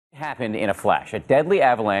Happened in a flash. A deadly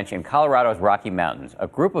avalanche in Colorado's Rocky Mountains. A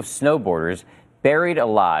group of snowboarders buried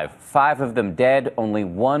alive, 5 of them dead, only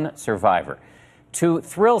 1 survivor. To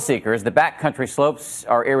thrill seekers, the backcountry slopes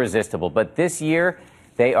are irresistible, but this year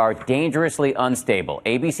they are dangerously unstable.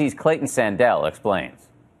 ABC's Clayton Sandell explains.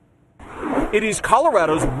 It is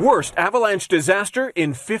Colorado's worst avalanche disaster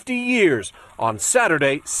in 50 years. On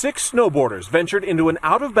Saturday, 6 snowboarders ventured into an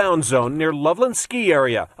out-of-bounds zone near Loveland Ski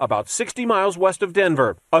Area, about 60 miles west of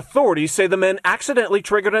Denver. Authorities say the men accidentally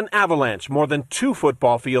triggered an avalanche more than 2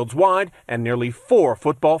 football fields wide and nearly 4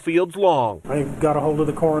 football fields long. I got a hold of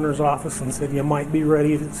the coroner's office and said, you might be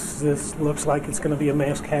ready. This looks like it's going to be a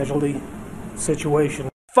mass casualty situation.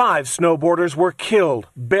 5 snowboarders were killed,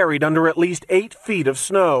 buried under at least 8 feet of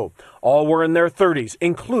snow. All were in their 30s,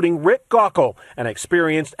 including Rick Gockel, an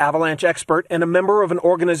experienced avalanche expert and a member of an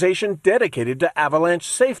organization dedicated to avalanche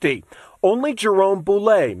safety. Only Jerome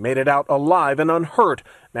Boulay made it out alive and unhurt,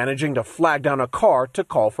 managing to flag down a car to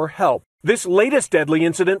call for help. This latest deadly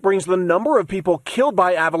incident brings the number of people killed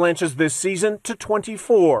by avalanches this season to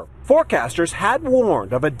 24. Forecasters had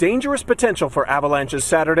warned of a dangerous potential for avalanches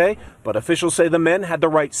Saturday, but officials say the men had the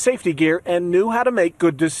right safety gear and knew how to make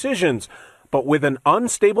good decisions. But with an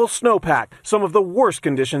unstable snowpack, some of the worst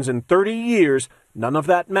conditions in 30 years, none of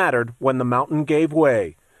that mattered when the mountain gave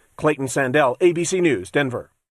way. Clayton Sandell, ABC News, Denver.